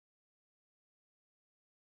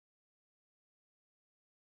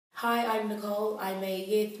Hi, I'm Nicole. I'm a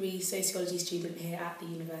Year 3 Sociology student here at the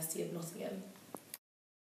University of Nottingham.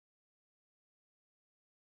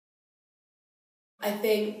 I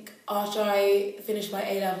think after I finished my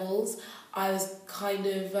A-levels, I was kind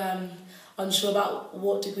of unsure about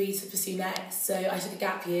what degree to pursue next. So I took a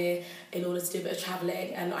gap year in order to do a bit of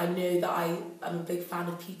travelling, and I know that I am a big fan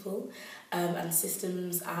of people and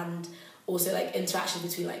systems, and also like interaction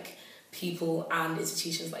between like people and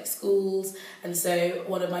institutions like schools. And so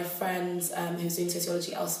one of my friends who was doing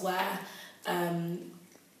sociology elsewhere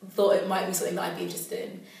thought it might be something that I'd be interested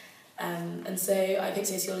in. And so I picked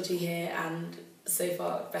sociology here, and so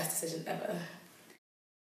far, best decision ever.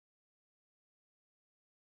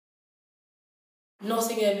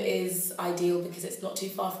 Nottingham is ideal because it's not too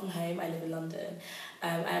far from home. I live in London. I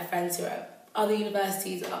have friends who are at other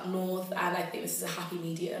universities up north, and I think this is a happy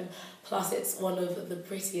medium. Plus, it's one of the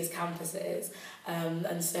prettiest campuses,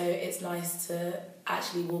 and so it's nice to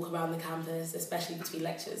actually walk around the campus, especially between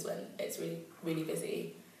lectures when it's really, really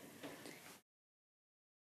busy.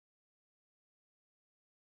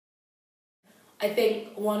 I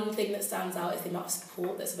think one thing that stands out is the amount of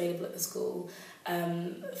support that's available at the school.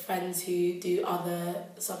 Friends who do other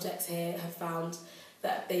subjects here have found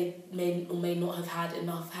that they may or may not have had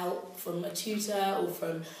enough help from a tutor or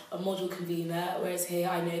from a module convener, whereas here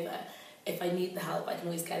I know that if I need the help, I can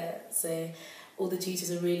always get it. So all the tutors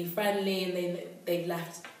are really friendly, and they've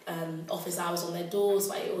left office hours on their doors,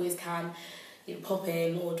 so I always can pop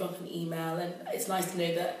in or drop an email, and it's nice to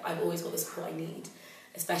know that I've always got the support I need,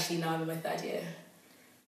 especially now I'm in my third year.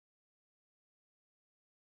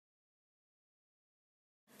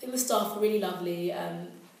 I think the staff are really lovely.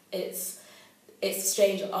 It's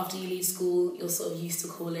strange after you leave school, you're sort of used to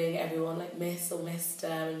calling everyone like Miss or Mister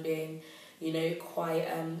and being,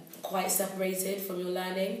 quite separated from your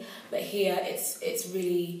learning. But here it's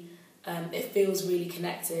really, it feels really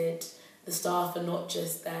connected. The staff are not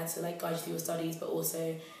just there to like guide you through your studies, but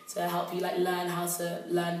also to help you like learn how to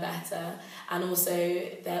learn better. And also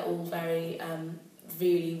they're all very,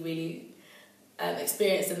 really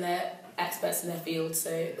experienced, and they're experts in their field. So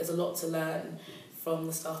there's a lot to learn from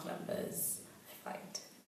the staff members, I find.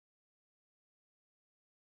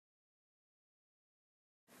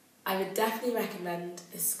 I would definitely recommend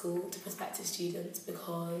this school to prospective students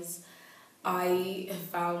because I have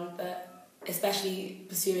found that, especially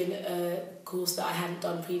pursuing a course that I hadn't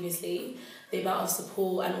done previously, the amount of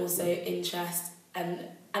support and also interest and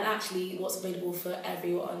actually what's available for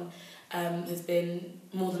everyone has been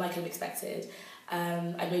more than I could have expected.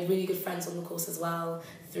 I've made really good friends on the course as well,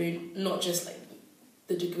 through not just like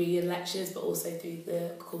the degree and lectures, but also through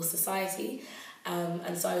the course society.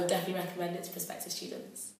 And so I would definitely recommend it to prospective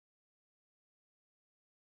students.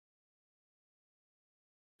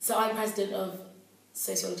 So I'm president of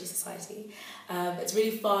Sociology Society. It's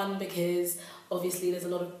really fun because obviously there's a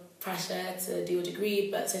lot of pressure to do a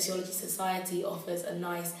degree, but Sociology Society offers a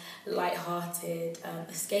nice, light-hearted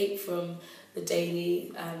escape from the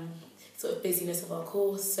daily sort of busyness of our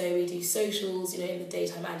course. So we do socials, in the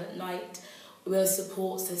daytime and at night. We're a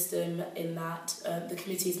support system in that the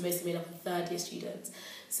committee is mostly made up of third-year students.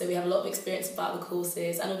 So we have a lot of experience about the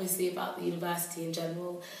courses and obviously about the university in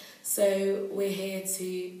general. So we're here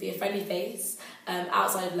to be a friendly face.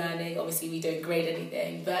 Outside of learning, obviously we don't grade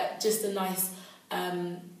anything, but just a nice,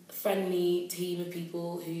 friendly team of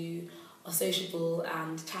people who are sociable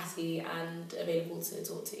and chatty and available to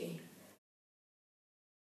talk to.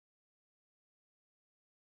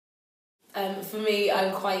 For me,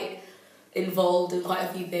 I'm quite involved in quite a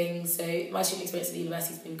few things. So my student experience at the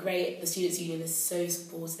university has been great. The Students' Union is so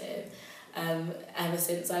supportive. Ever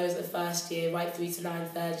since I was a first year, right through to now in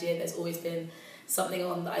third year, there's always been something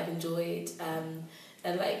on that I've enjoyed.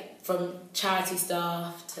 And like from charity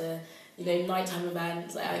staff to nighttime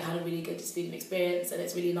events, like, I've had a really good student experience, and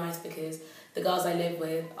it's really nice because the girls I live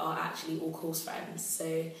with are actually all course friends.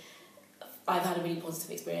 So I've had a really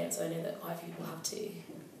positive experience, so I know that quite a few people have too.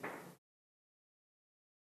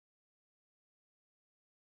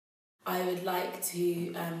 I would like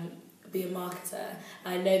to be a marketer.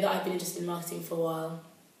 And I know that I've been interested in marketing for a while.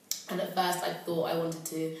 And at first I thought I wanted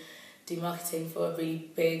to do marketing for a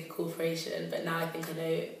really big corporation, but now I think I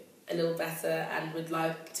know a little better and would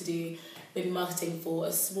like to do maybe marketing for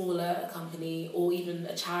a smaller company or even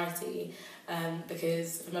a charity,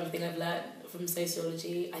 because from everything I've learned from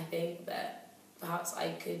sociology, I think that perhaps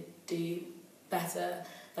I could do better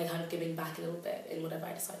by kind of giving back a little bit in whatever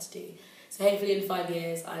I decide to do. So hopefully in 5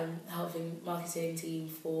 years I'm helping marketing team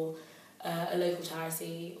for a local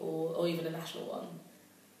charity or even a national one.